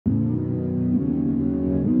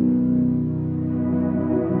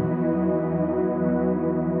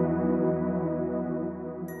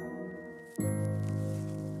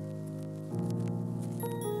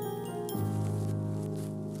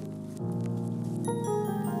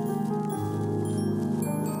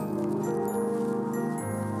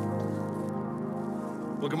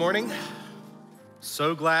Good morning.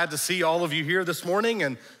 So glad to see all of you here this morning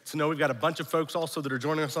and to know we've got a bunch of folks also that are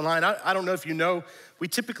joining us online. I don't know if you know, we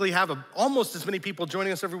typically have almost as many people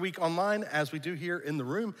joining us every week online as we do here in the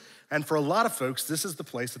room. And for a lot of folks, this is the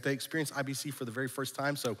place that they experience IBC for the very first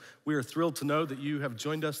time. So we are thrilled to know that you have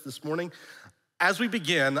joined us this morning. As we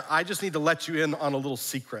begin, I just need to let you in on a little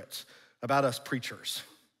secret about us preachers.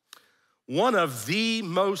 One of the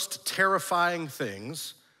most terrifying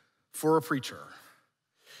things for a preacher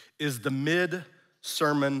is the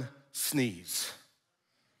mid-sermon sneeze,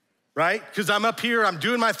 right? Because I'm up here, I'm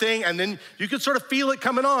doing my thing, and then you can sort of feel it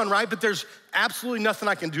coming on, right? But there's absolutely nothing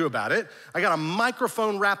I can do about it. I got a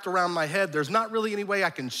microphone wrapped around my head. There's not really any way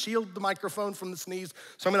I can shield the microphone from the sneeze,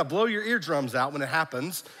 so I'm gonna blow your eardrums out when it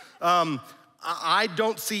happens. I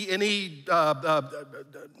don't see any, what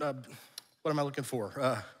am I looking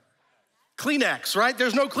for? Kleenex, right?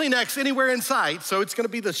 There's no Kleenex anywhere in sight, so it's gonna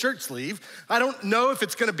be the shirt sleeve. I don't know if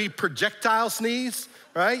it's gonna be projectile sneeze,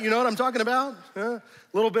 right? You know what I'm talking about? A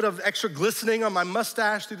little bit of extra glistening on my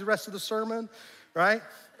mustache through the rest of the sermon, right?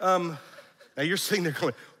 Now you're sitting there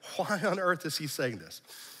going, why on earth is he saying this?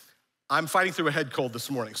 I'm fighting through a head cold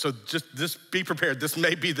this morning, so just be prepared. This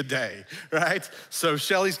may be the day, right? So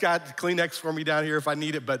Shelly's got Kleenex for me down here if I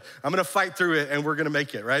need it, but I'm gonna fight through it and we're gonna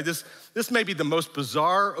make it, right? This may be the most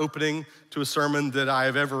bizarre opening to a sermon that I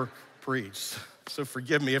have ever preached. So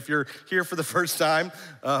forgive me if you're here for the first time,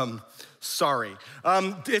 sorry.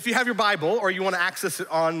 If you have your Bible or you wanna access it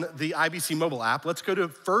on the IBC mobile app, let's go to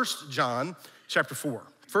 1 John chapter 4.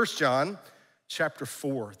 1 John chapter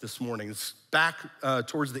 4 this morning. It's back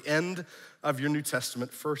towards the end of your New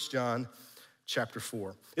Testament, 1 John chapter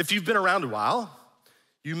 4. If you've been around a while,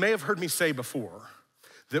 you may have heard me say before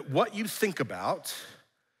that what you think about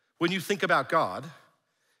when you think about God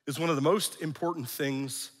is one of the most important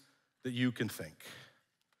things that you can think,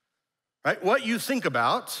 right? What you think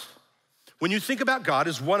about when you think about God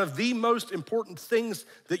is one of the most important things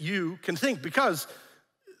that you can think, because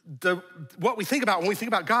what we think about when we think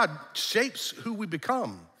about God shapes who we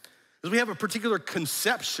become. As we have a particular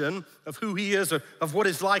conception of who he is, of what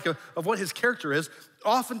he's like, of what his character is,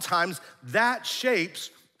 oftentimes that shapes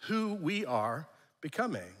who we are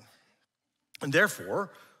becoming. And therefore,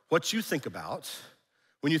 what you think about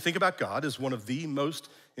when you think about God is one of the most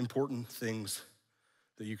important things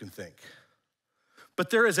that you can think. But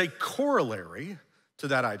there is a corollary to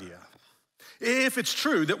that idea. If it's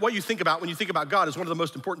true that what you think about when you think about God is one of the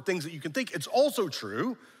most important things that you can think, it's also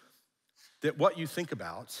true that what you think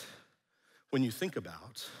about when you think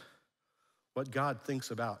about what God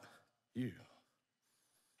thinks about you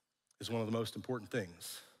is one of the most important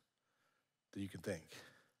things that you can think.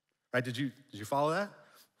 Right? Did you follow that?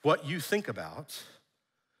 What you think about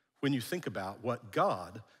when you think about what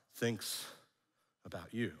God thinks about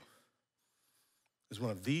you is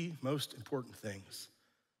one of the most important things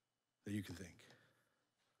that you can think.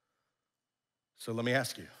 So let me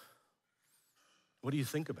ask you, what do you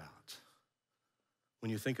think about when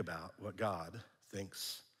you think about what God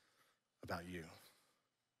thinks about you?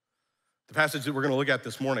 The passage that we're gonna look at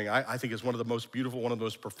this morning, I think is one of the most beautiful, one of the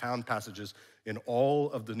most profound passages in all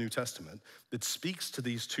of the New Testament that speaks to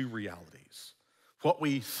these two realities. What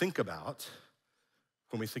we think about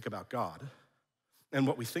when we think about God, and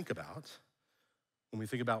what we think about when we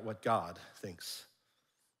think about what God thinks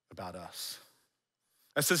about us.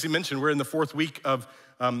 As Sissy mentioned, we're in the fourth week of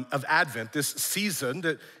Advent, this season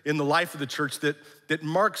that in the life of the church that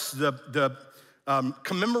marks the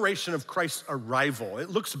commemoration of Christ's arrival. It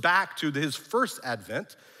looks back to his first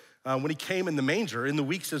Advent when he came in the manger in the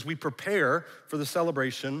weeks as we prepare for the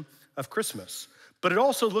celebration of Christmas. But it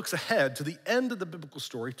also looks ahead to the end of the biblical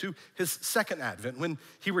story, to his second Advent, when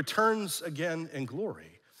he returns again in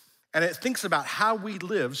glory. And it thinks about how we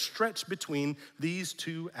live stretched between these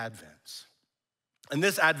two Advents. And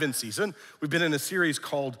this Advent season, we've been in a series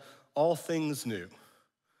called All Things New,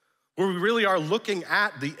 where we really are looking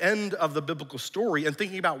at the end of the biblical story and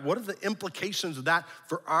thinking about what are the implications of that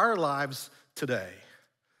for our lives today.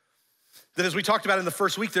 That as we talked about in the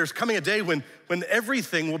first week, there's coming a day when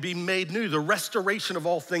everything will be made new, the restoration of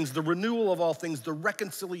all things, the renewal of all things, the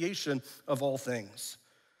reconciliation of all things.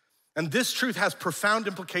 And this truth has profound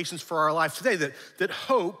implications for our life today, that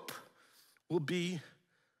hope will be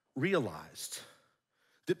realized,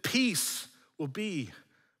 that peace will be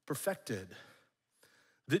perfected,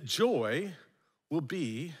 that joy will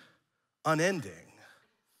be unending.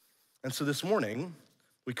 And so this morning,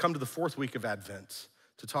 we come to the fourth week of Advent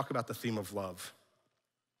to talk about the theme of love.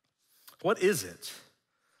 What is it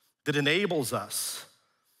that enables us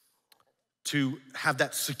to have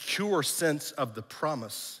that secure sense of the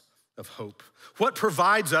promise of hope? What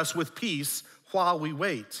provides us with peace while we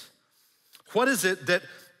wait? What is it that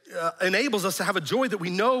enables us to have a joy that we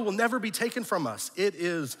know will never be taken from us? It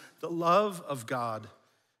is the love of God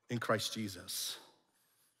in Christ Jesus.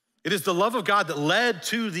 It is the love of God that led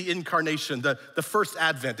to the incarnation, the first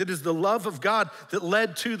advent. It is the love of God that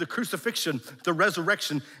led to the crucifixion, the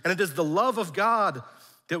resurrection, and it is the love of God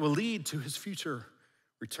that will lead to his future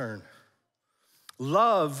return.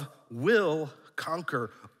 Love will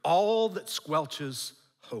conquer all that squelches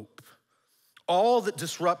hope, all that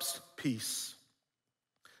disrupts peace,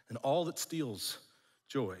 and all that steals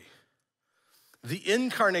joy. The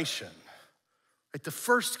incarnation, right, the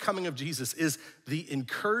first coming of Jesus, is the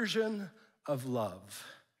incursion of love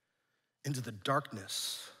into the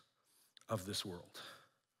darkness of this world.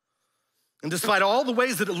 And despite all the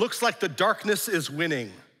ways that it looks like the darkness is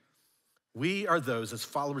winning, we are those, as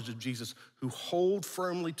followers of Jesus, who hold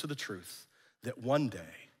firmly to the truth that one day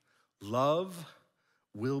love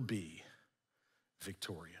will be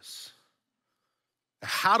victorious. Now,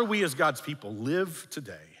 how do we as God's people live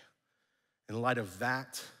today in light of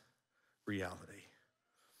that reality?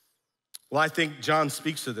 Well, I think John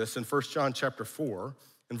speaks to this in 1 John chapter 4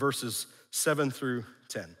 in verses 7 through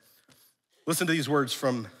 10. Listen to these words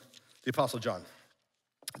from the Apostle John.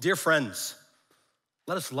 Dear friends,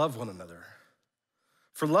 let us love one another.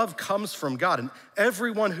 For love comes from God, and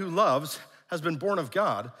everyone who loves has been born of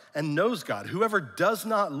God and knows God. Whoever does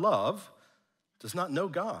not love does not know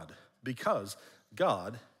God, because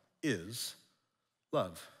God is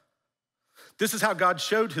love. This is how God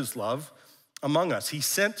showed his love among us. He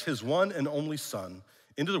sent his one and only Son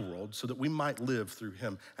into the world so that we might live through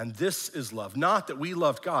him. And this is love, not that we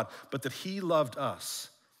loved God, but that he loved us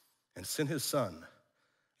and sent his Son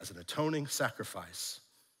as an atoning sacrifice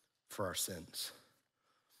for our sins.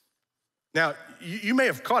 Now, you may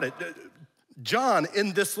have caught it. John,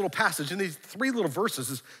 in this little passage, in these 3 little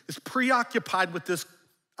verses, is preoccupied with this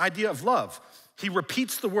idea of love. He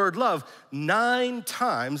repeats the word love 9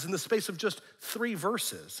 times in the space of just 3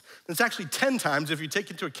 verses. And it's actually 10 times if you take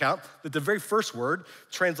into account that the very first word,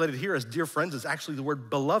 translated here as dear friends, is actually the word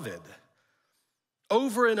beloved.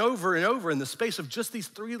 Over and over and over in the space of just these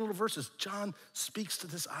 3 little verses, John speaks to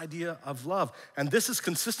this idea of love. And this is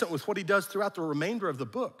consistent with what he does throughout the remainder of the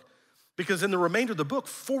book. Because in the remainder of the book,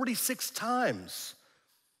 46 times,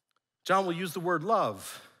 John will use the word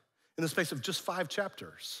love in the space of just 5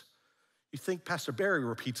 chapters. You think Pastor Barry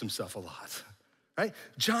repeats himself a lot, right?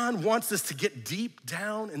 John wants this to get deep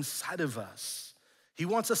down inside of us. He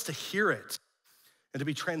wants us to hear it and to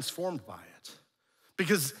be transformed by it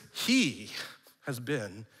because he has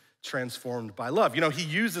been transformed by love. You know, he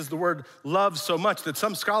uses the word love so much that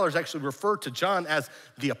some scholars actually refer to John as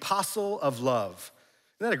the apostle of love.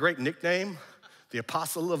 Isn't that a great nickname? The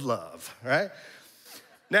apostle of love, right?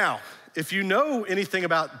 Now, if you know anything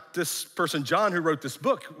about this person, John, who wrote this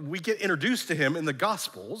book, we get introduced to him in the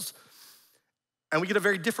Gospels, and we get a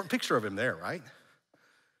very different picture of him there, right?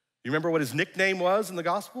 You remember what his nickname was in the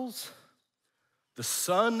Gospels? The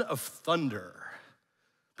Son of Thunder.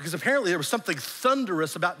 Because apparently there was something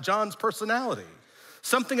thunderous about John's personality.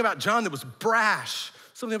 Something about John that was brash.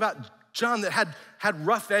 Something about John that had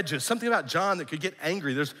rough edges. Something about John that could get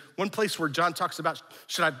angry. There's one place where John talks about,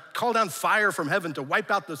 should I call down fire from heaven to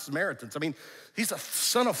wipe out the Samaritans? I mean, he's a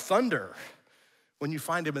son of thunder when you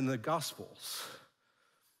find him in the Gospels.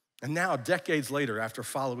 And now, decades later, after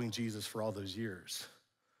following Jesus for all those years,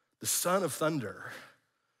 the Son of Thunder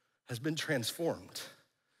has been transformed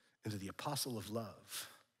into the apostle of love.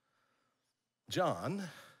 John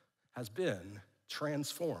has been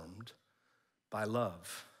transformed by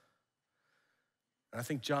love. And I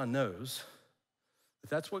think John knows that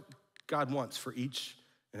that's what God wants for each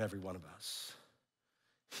and every one of us.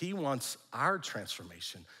 He wants our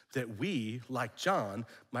transformation, that we, like John,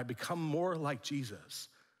 might become more like Jesus.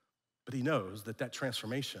 But he knows that that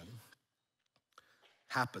transformation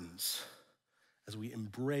happens as we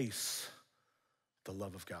embrace the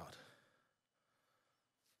love of God.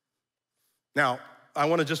 Now, I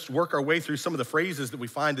want to just work our way through some of the phrases that we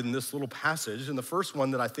find in this little passage. And the first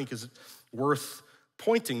one that I think is worth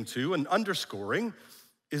pointing to and underscoring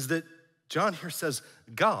is that John here says,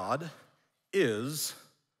 God is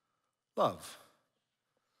love.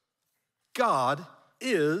 God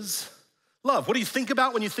is love. What do you think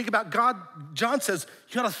about when you think about God? John says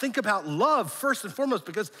you got to think about love first and foremost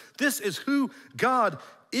because this is who God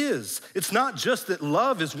is. It's not just that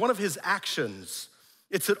love is one of his actions.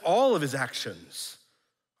 It's that all of his actions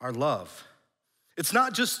are love. It's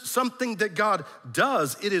not just something that God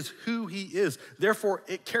does, it is who he is. Therefore,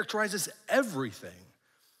 it characterizes everything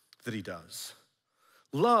that he does.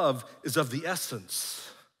 Love is of the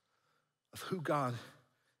essence of who God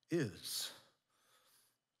is.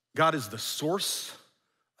 God is the source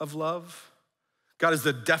of love. God is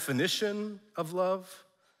the definition of love.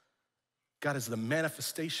 God is the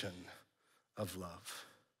manifestation of love.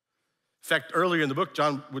 In fact, earlier in the book,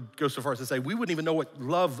 John would go so far as to say, we wouldn't even know what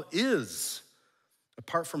love is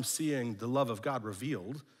apart from seeing the love of God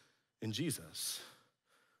revealed in Jesus.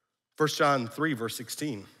 1 John 3, verse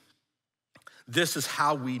 16. This is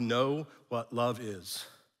how we know what love is.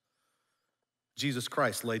 Jesus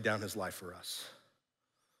Christ laid down his life for us.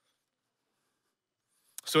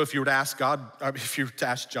 So if you were to ask God, if you were to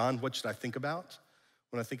ask John, what should I think about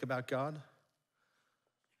when I think about God?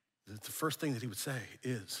 The first thing that he would say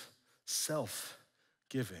is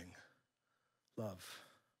self-giving love.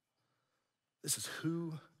 This is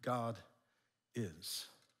who God is.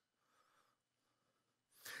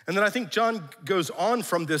 And then I think John goes on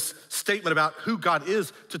from this statement about who God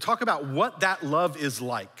is to talk about what that love is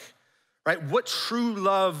like, right? What true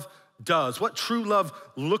love does, what true love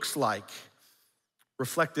looks like,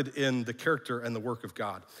 reflected in the character and the work of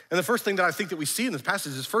God. And the first thing that I think that we see in this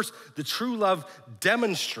passage is first, the true love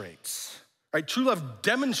demonstrates, right? True love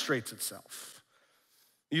demonstrates itself.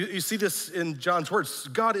 You see this in John's words,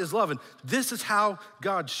 God is love, and this is how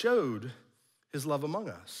God showed his love among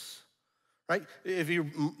us, right? If you're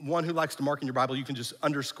one who likes to mark in your Bible, you can just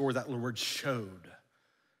underscore that little word showed,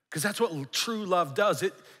 because that's what true love does.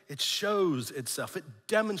 It shows itself, it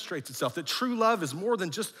demonstrates itself. That true love is more than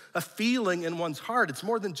just a feeling in one's heart. It's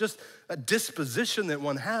more than just a disposition that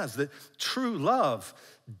one has. That true love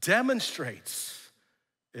demonstrates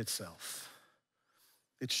itself.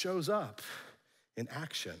 It shows up in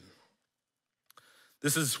action.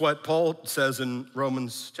 This is what Paul says in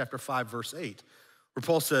Romans chapter 5, verse 8, where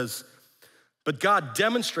Paul says, but God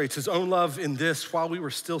demonstrates his own love in this: while we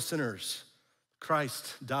were still sinners,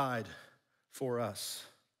 Christ died for us.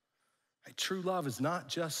 Right? True love is not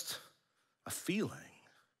just a feeling.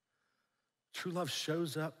 True love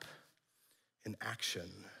shows up in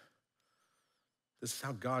action. This is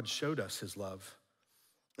how God showed us his love.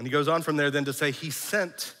 And he goes on from there then to say he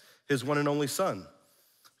sent his one and only son.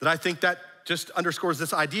 That I think that just underscores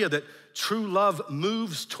this idea that true love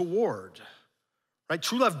moves toward, right?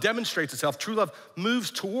 True love demonstrates itself. True love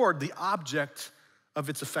moves toward the object of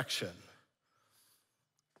its affection.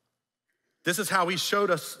 This is how he showed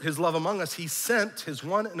us his love among us. He sent his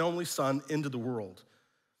one and only son into the world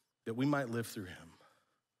that we might live through him.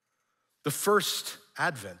 The first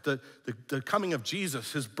advent, the coming of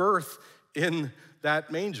Jesus, his birth in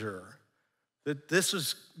that manger, that this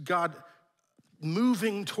is God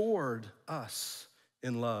moving toward us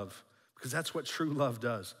in love, because that's what true love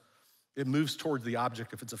does. It moves toward the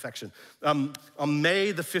object of its affection. On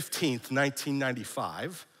May the 15th,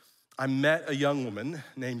 1995, I met a young woman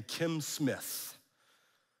named Kim Smith.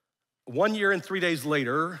 1 year and 3 days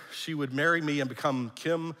later, she would marry me and become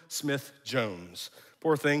Kim Smith Jones.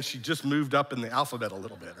 Poor thing, she just moved up in the alphabet a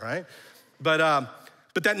little bit, right? But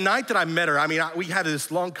that night that I met her, we had this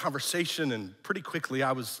long conversation, and pretty quickly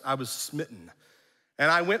I was smitten. And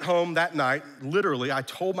I went home that night, literally, I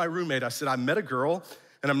told my roommate, I said, I met a girl,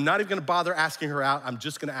 and I'm not even gonna bother asking her out, I'm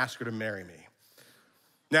just gonna ask her to marry me.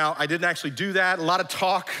 Now, I didn't actually do that, a lot of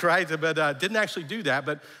talk, right? But didn't actually do that.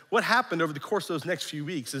 But what happened over the course of those next few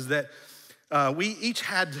weeks is that we each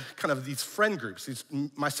had kind of these friend groups,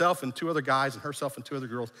 myself and two other guys and herself and two other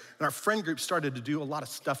girls, and our friend group started to do a lot of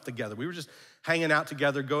stuff together. We were just hanging out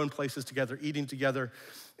together, going places together, eating together.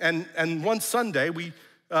 And one Sunday, we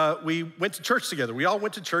went to church together. We all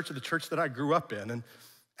went to church at the church that I grew up in.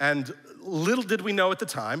 And little did we know at the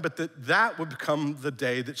time, but that would become the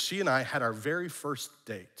day that she and I had our very first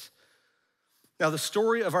date. Now, the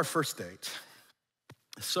story of our first date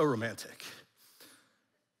is so romantic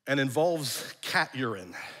and involves cat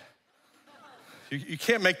urine. You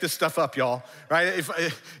can't make this stuff up, y'all, right?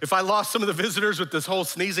 If I lost some of the visitors with this whole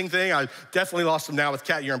sneezing thing, I definitely lost them now with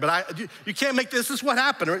cat urine. But you can't make this is what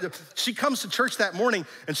happened. She comes to church that morning,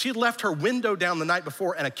 and she had left her window down the night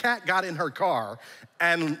before, and a cat got in her car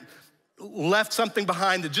and left something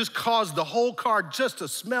behind that just caused the whole car just to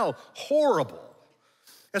smell horrible.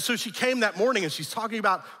 And so she came that morning, and she's talking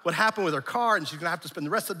about what happened with her car, and she's gonna have to spend the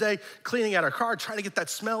rest of the day cleaning out her car, trying to get that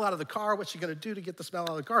smell out of the car. What's she gonna do to get the smell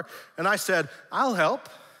out of the car? And I said, I'll help.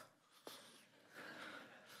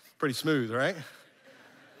 Pretty smooth, right?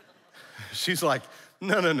 She's like,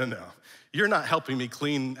 no. You're not helping me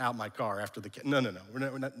clean out my car after the cat. No.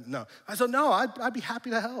 We're not, no. I said, no, I'd be happy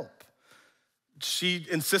to help. She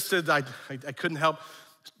insisted I couldn't help.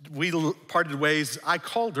 We parted ways. I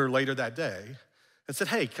called her later that day and said,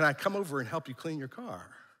 hey, can I come over and help you clean your car?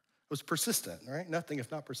 I was persistent, right? Nothing if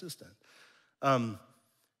not persistent.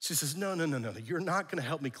 She says, no, you're not gonna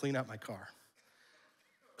help me clean out my car.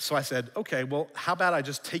 So I said, okay, well, how about I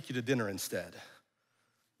just take you to dinner instead?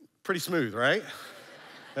 Pretty smooth, right?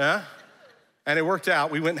 Yeah? And it worked out.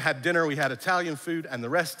 We went and had dinner. We had Italian food, and the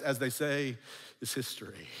rest, as they say, is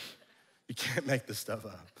history. You can't make this stuff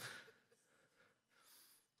up.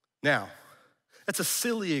 Now, that's a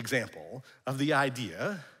silly example of the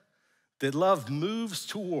idea that love moves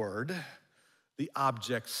toward the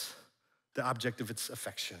object of its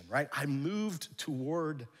affection, right? I moved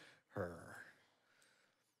toward her.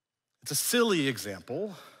 It's a silly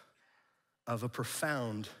example of a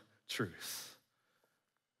profound truth.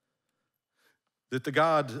 That the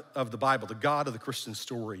God of the Bible, the God of the Christian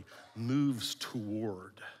story, moves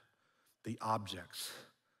toward the objects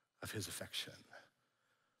of his affection.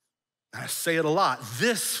 I say it a lot.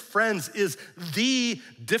 This, friends, is the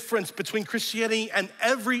difference between Christianity and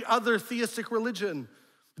every other theistic religion.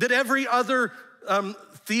 That every other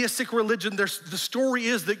theistic religion, the story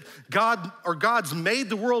is that God's made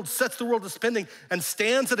the world, sets the world to spinning, and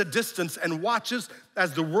stands at a distance and watches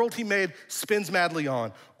as the world he made spins madly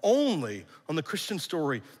on. Only on the Christian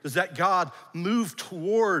story does that God move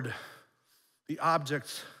toward the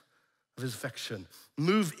objects of his affection,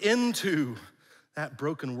 move into that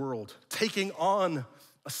broken world, taking on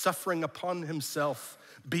a suffering upon himself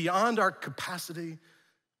beyond our capacity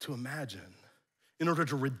to imagine in order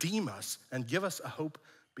to redeem us and give us a hope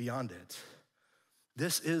beyond it.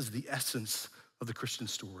 This is the essence of the Christian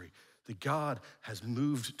story, that God has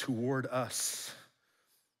moved toward us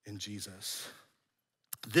in Jesus.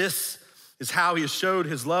 This is how he has showed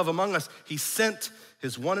his love among us. He sent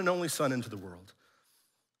his one and only Son into the world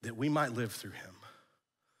that we might live through him.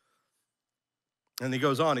 And he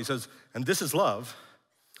goes on, he says, and this is love,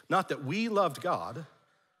 not that we loved God,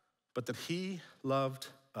 but that he loved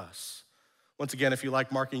us. Once again, if you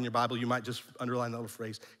like marking in your Bible, you might just underline that little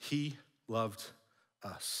phrase, he loved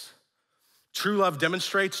us. True love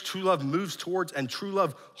demonstrates, true love moves towards, and true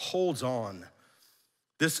love holds on.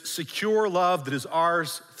 This secure love that is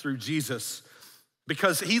ours through Jesus,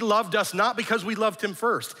 because he loved us not because we loved him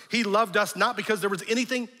first. He loved us not because there was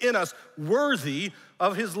anything in us worthy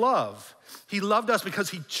of his love. He loved us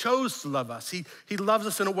because he chose to love us. He loves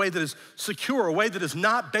us in a way that is secure, a way that is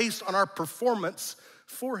not based on our performance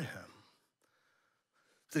for him.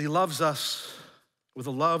 That he loves us with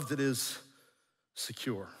a love that is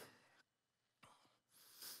secure.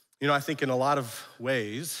 You know, I think in a lot of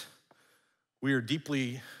ways, we are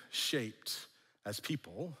deeply shaped as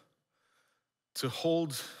people to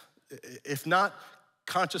hold, if not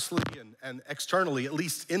consciously and externally, at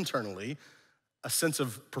least internally, a sense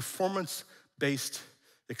of performance-based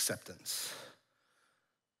acceptance.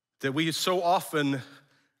 That we so often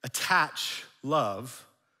attach love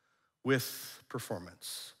with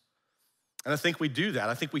performance. And I think we do that.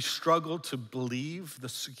 I think we struggle to believe the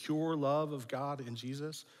secure love of God in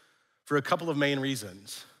Jesus for a couple of main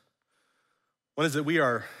reasons. One is that we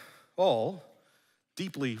are all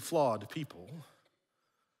deeply flawed people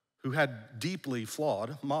who had deeply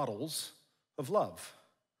flawed models of love.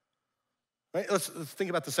 Right? Let's think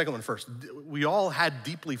about the second one first. We all had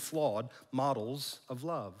deeply flawed models of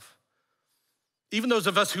love. Even those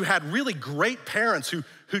of us who had really great parents who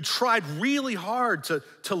tried really hard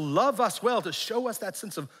to love us well, to show us that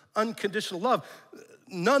sense of unconditional love,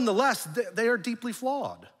 nonetheless, they are deeply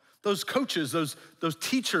flawed. Those coaches, those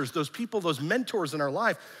teachers, those people, those mentors in our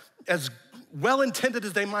life, as well-intended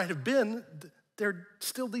as they might have been, they're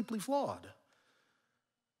still deeply flawed.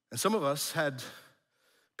 And some of us had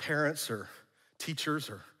parents or teachers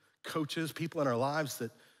or coaches, people in our lives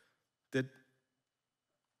that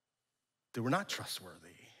were not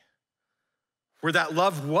trustworthy, where that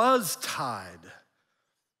love was tied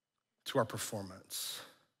to our performance.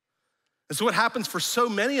 And so what happens for so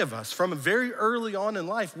many of us from very early on in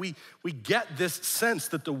life, we get this sense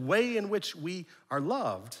that the way in which we are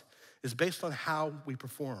loved is based on how we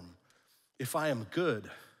perform. If I am good,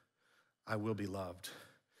 I will be loved.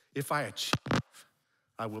 If I achieve,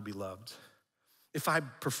 I will be loved. If I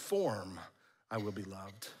perform, I will be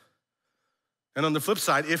loved. And on the flip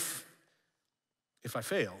side, if I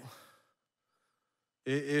fail,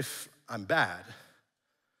 if I'm bad,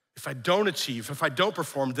 if I don't achieve, if I don't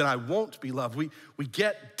perform, then I won't be loved. We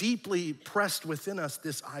get deeply pressed within us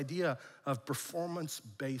this idea of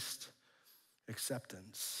performance-based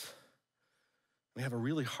acceptance. We have a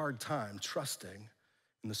really hard time trusting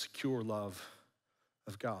in the secure love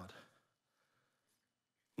of God.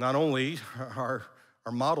 Not only are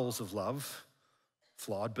our models of love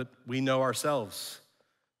flawed, but we know ourselves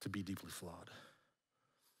to be deeply flawed.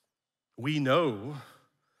 We know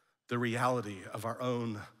the reality of our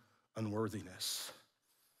own unworthiness.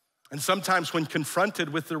 And sometimes when confronted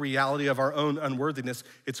with the reality of our own unworthiness,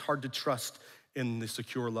 it's hard to trust in the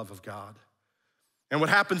secure love of God. And what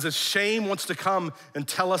happens is shame wants to come and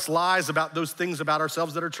tell us lies about those things about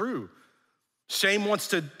ourselves that are true. Shame wants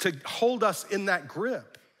to hold us in that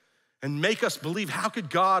grip and make us believe, how could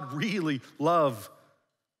God really love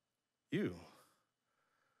you?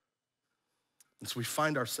 And so we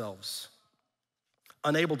find ourselves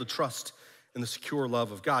unable to trust in the secure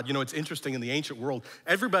love of God. You know, it's interesting, in the ancient world,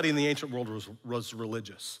 everybody in the ancient world was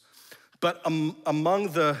religious. But among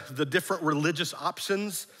the different religious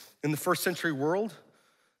options in the first century world,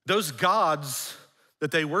 those gods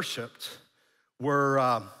that they worshiped were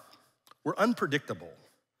unpredictable,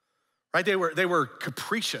 right? They were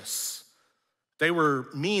capricious. They were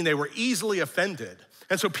mean. They were easily offended.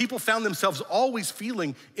 And so people found themselves always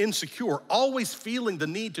feeling insecure, always feeling the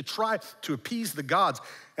need to try to appease the gods.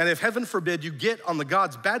 And if heaven forbid you get on the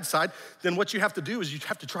God's bad side, then what you have to do is you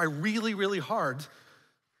have to try really, really hard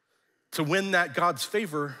to win that God's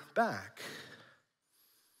favor back.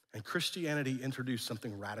 And Christianity introduced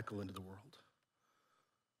something radical into the world.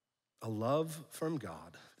 A love from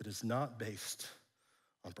God that is not based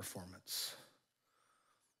on performance.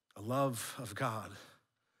 A love of God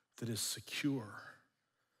that is secure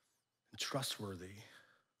and trustworthy.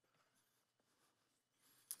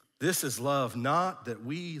 This is love, not that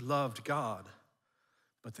we loved God,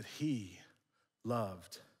 but that he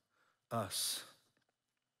loved us.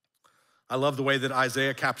 I love the way that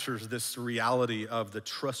Isaiah captures this reality of the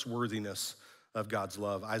trustworthiness of God's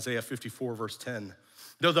love. Isaiah 54, verse 10.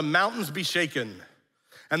 Though the mountains be shaken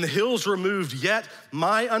and the hills removed, yet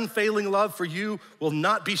my unfailing love for you will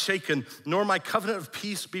not be shaken, nor my covenant of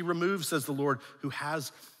peace be removed, says the Lord, who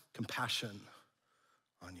has compassion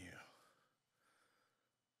on you.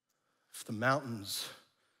 If the mountains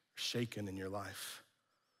are shaken in your life,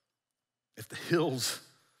 if the hills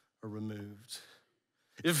are removed,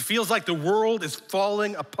 if it feels like the world is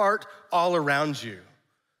falling apart all around you,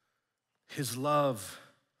 his love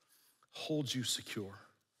holds you secure.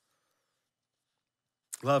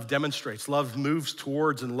 Love demonstrates, love moves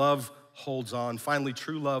towards, and love holds on. Finally,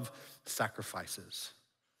 true love sacrifices.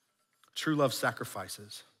 True love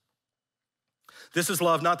sacrifices. This is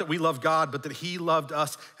love, not that we love God, but that he loved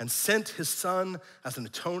us and sent his son as an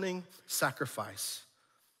atoning sacrifice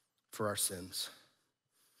for our sins.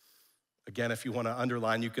 Again, if you want to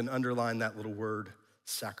underline, you can underline that little word,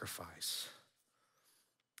 sacrifice.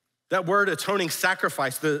 That word, atoning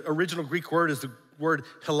sacrifice, the original Greek word is the word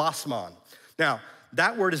hilasmon. Now,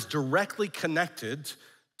 that word is directly connected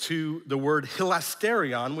to the word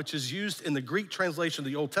hilasterion, which is used in the Greek translation of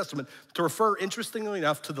the Old Testament to refer, interestingly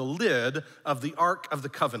enough, to the lid of the Ark of the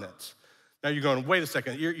Covenant. Now you're going, wait a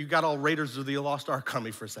second, you got all Raiders of the Lost Ark on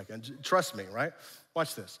me for a second. Trust me, right?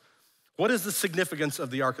 Watch this. What is the significance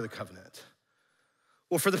of the Ark of the Covenant?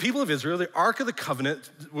 Well, for the people of Israel, the Ark of the Covenant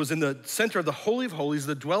was in the center of the Holy of Holies,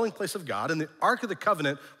 the dwelling place of God, and the Ark of the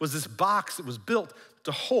Covenant was this box that was built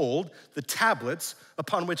to hold the tablets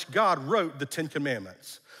upon which God wrote the Ten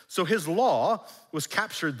Commandments. So his law was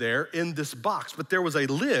captured there in this box, but there was a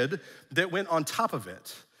lid that went on top of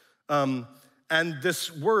it. And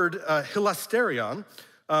this word, hilasterion,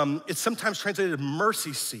 it's sometimes translated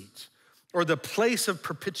mercy seat or the place of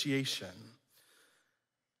propitiation.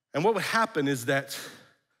 And what would happen is that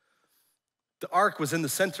the ark was in the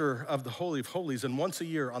center of the Holy of Holies, and once a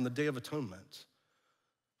year on the Day of Atonement,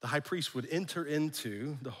 the high priest would enter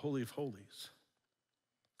into the Holy of Holies.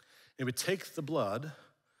 He would take the blood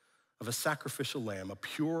of a sacrificial lamb, a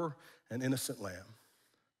pure and innocent lamb,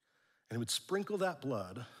 and he would sprinkle that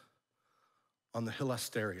blood on the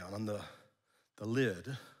hilasterion, on the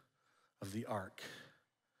lid of the ark.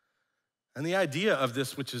 And the idea of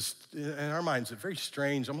this, which is in our minds a very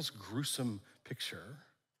strange, almost gruesome picture,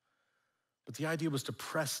 but the idea was to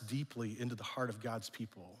press deeply into the heart of God's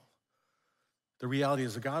people. The reality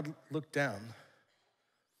is that God looked down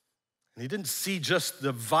and he didn't see just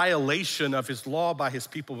the violation of his law by his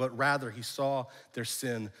people, but rather he saw their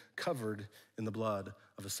sin covered in the blood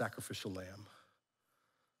of a sacrificial lamb.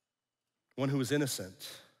 One who was innocent,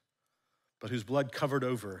 but whose blood covered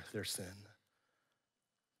over their sin.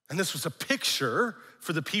 And this was a picture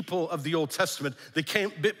for the people of the Old Testament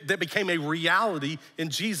that became a reality in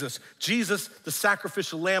Jesus. Jesus, the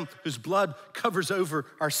sacrificial lamb whose blood covers over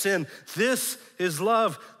our sin. This is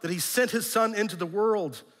love, that he sent his son into the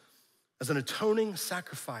world as an atoning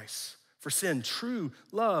sacrifice for sin. True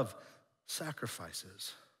love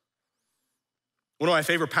sacrifices. One of my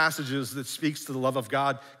favorite passages that speaks to the love of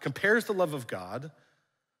God compares the love of God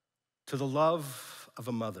to the love of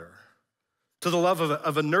a mother, to the love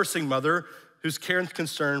of a nursing mother whose care and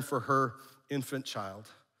concern for her infant child.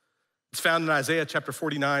 It's found in Isaiah chapter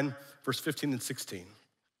 49, verse 15 and 16.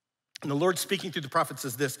 And the Lord speaking through the prophet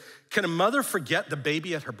says this, can a mother forget the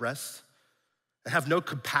baby at her breast and have no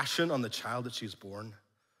compassion on the child that she has born?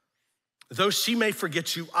 Though she may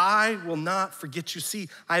forget you, I will not forget you. See,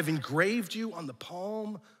 I have engraved you on the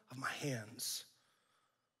palm of my hands.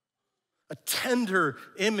 A tender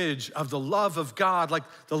image of the love of God, like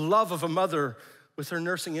the love of a mother with her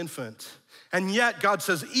nursing infant. And yet God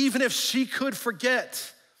says, even if she could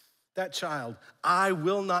forget that child, I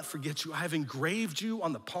will not forget you. I have engraved you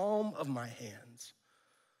on the palm of my hands.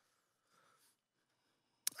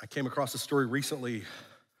 I came across a story recently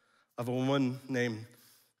of a woman named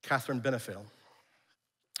Catherine Benefiel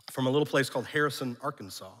from a little place called Harrison,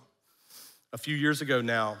 Arkansas. A few years ago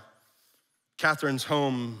now, Catherine's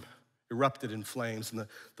home erupted in flames and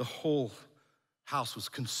the whole house was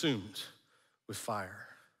consumed with fire.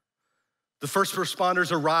 The first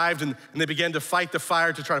responders arrived and they began to fight the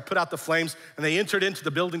fire to try to put out the flames, and they entered into the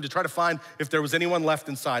building to try to find if there was anyone left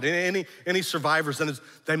inside, any survivors. And as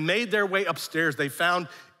they made their way upstairs, they found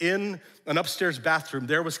in an upstairs bathroom,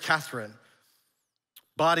 there was Catherine,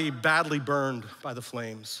 body badly burned by the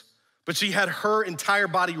flames. But she had her entire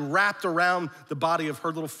body wrapped around the body of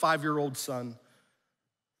her little 5-year-old son.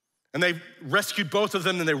 And they rescued both of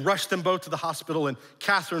them and they rushed them both to the hospital, and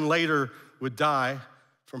Catherine later would die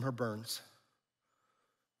from her burns.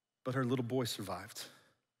 But her little boy survived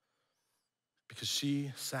because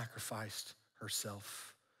she sacrificed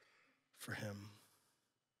herself for him.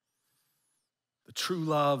 The true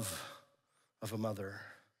love of a mother,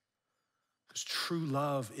 because true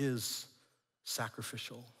love is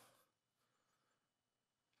sacrificial.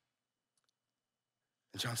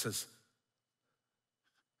 And John says,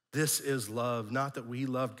 this is love, not that we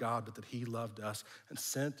loved God, but that he loved us and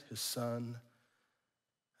sent his son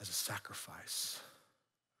as a sacrifice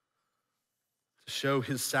to show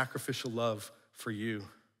his sacrificial love for you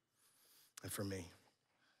and for me.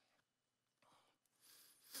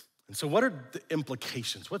 And so what are the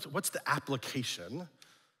implications? What's the application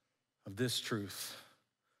of this truth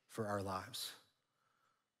for our lives?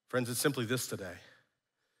 Friends, it's simply this today.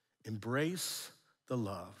 Embrace the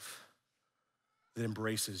love that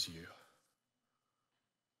embraces you.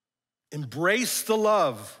 Embrace the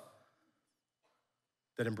love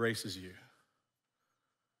that embraces you.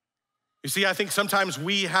 You see, I think sometimes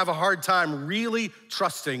we have a hard time really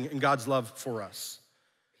trusting in God's love for us.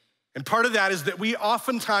 And part of that is that we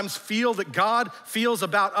oftentimes feel that God feels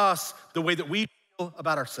about us the way that we feel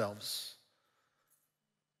about ourselves.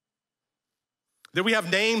 That we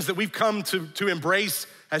have names that we've come to embrace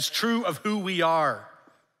as true of who we are.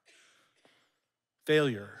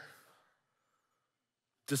 Failure,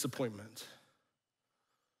 disappointment,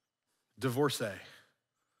 divorcee,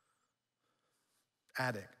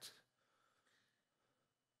 addict.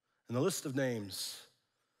 And the list of names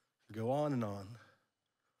go on and on.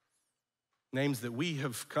 Names that we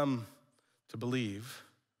have come to believe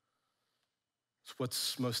is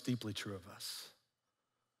what's most deeply true of us.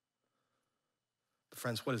 But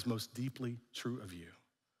friends, what is most deeply true of you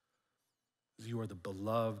is you are the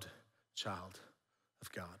beloved child of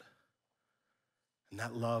God. And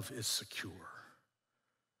that love is secure.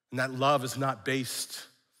 And that love is not based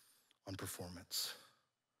on performance.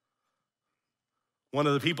 One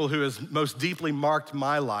of the people who has most deeply marked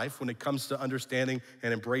my life when it comes to understanding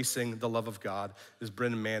and embracing the love of God is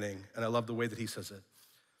Brendan Manning, and I love the way that he says it.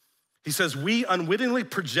 He says, we unwittingly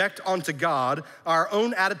project onto God our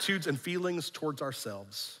own attitudes and feelings towards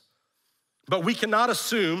ourselves. But we cannot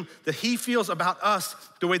assume that he feels about us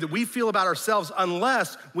the way that we feel about ourselves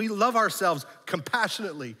unless we love ourselves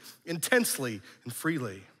compassionately, intensely, and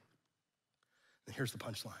freely. And here's the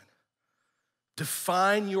punchline.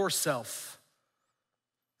 Define yourself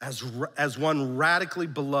as one radically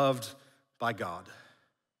beloved by God.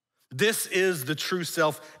 This is the true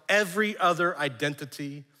self. Every other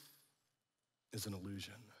identity is an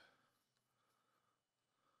illusion.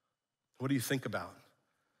 What do you think about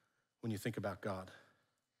when you think about God?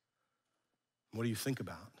 What do you think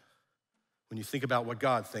about when you think about what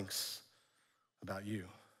God thinks about you?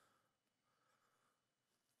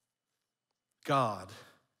 God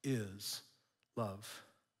is love.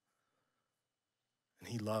 And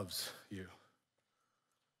he loves you.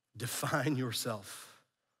 Define yourself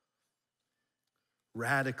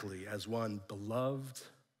radically as one beloved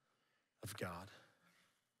of God.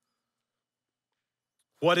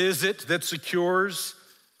 What is it that secures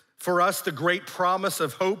for us the great promise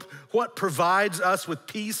of hope? What provides us with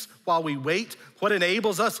peace while we wait? What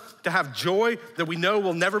enables us to have joy that we know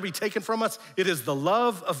will never be taken from us? It is the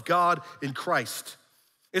love of God in Christ.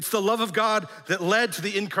 It's the love of God that led to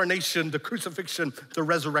the incarnation, the crucifixion, the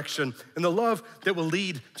resurrection, and the love that will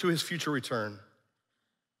lead to his future return.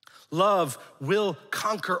 Love will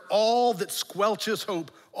conquer all that squelches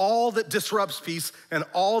hope, all that disrupts peace, and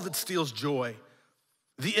all that steals joy.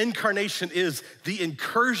 The incarnation is the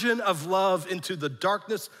incursion of love into the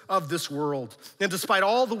darkness of this world. And despite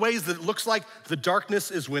all the ways that it looks like the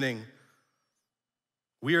darkness is winning,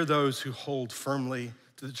 we are those who hold firmly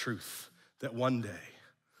to the truth that one day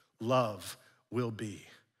love will be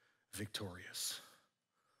victorious.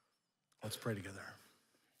 Let's pray together.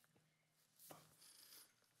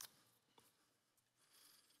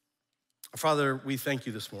 Father, we thank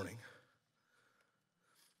you this morning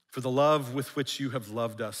for the love with which you have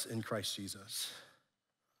loved us in Christ Jesus.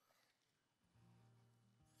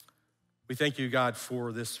 We thank you, God,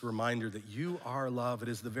 for this reminder that you are love. It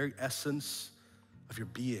is the very essence of your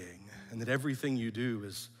being, and that everything you do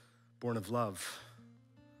is born of love.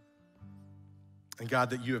 And God,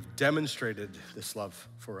 that you have demonstrated this love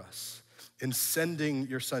for us in sending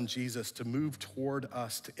your son Jesus to move toward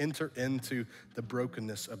us, to enter into the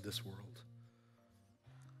brokenness of this world.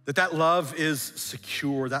 That love is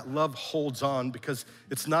secure, that love holds on, because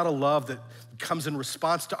it's not a love that comes in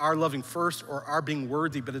response to our loving first or our being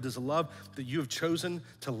worthy, but it is a love that you have chosen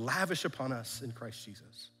to lavish upon us in Christ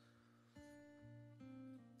Jesus.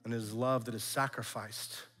 And it is love that is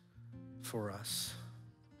sacrificed for us.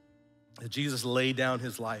 That Jesus laid down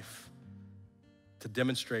his life to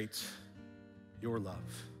demonstrate your love.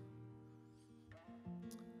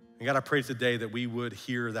 And God, I pray today that we would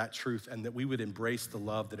hear that truth and that we would embrace the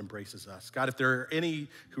love that embraces us. God, if there are any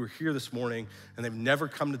who are here this morning and they've never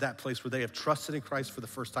come to that place where they have trusted in Christ for the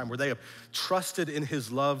first time, where they have trusted in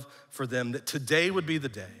his love for them, that today would be the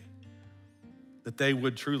day that they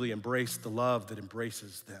would truly embrace the love that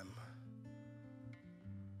embraces them.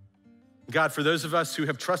 God, for those of us who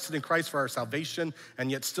have trusted in Christ for our salvation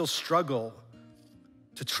and yet still struggle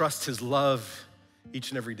to trust his love each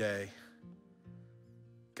and every day,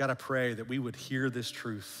 God, I pray that we would hear this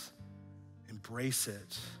truth, embrace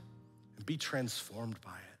it, and be transformed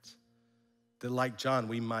by it. That like John,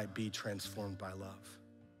 we might be transformed by love.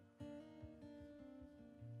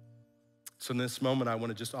 So in this moment, I want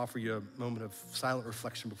to just offer you a moment of silent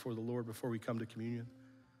reflection before the Lord, before we come to communion.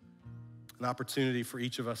 An opportunity for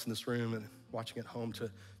each of us in this room and watching at home to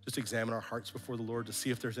just examine our hearts before the Lord, to see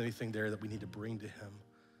if there's anything there that we need to bring to him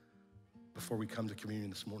before we come to communion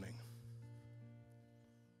this morning.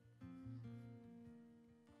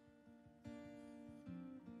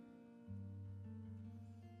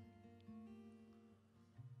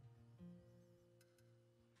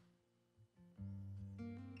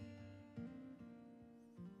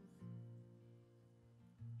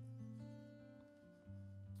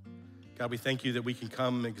 God, we thank you that we can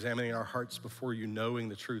come examining our hearts before you, knowing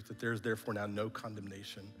the truth that there is therefore now no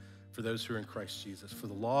condemnation for those who are in Christ Jesus. For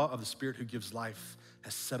the law of the Spirit who gives life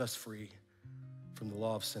has set us free from the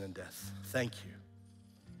law of sin and death. Thank you.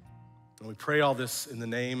 And we pray all this in the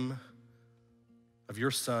name of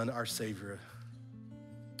your Son, our Savior,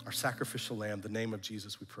 our sacrificial lamb, the name of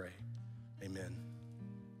Jesus we pray. Amen.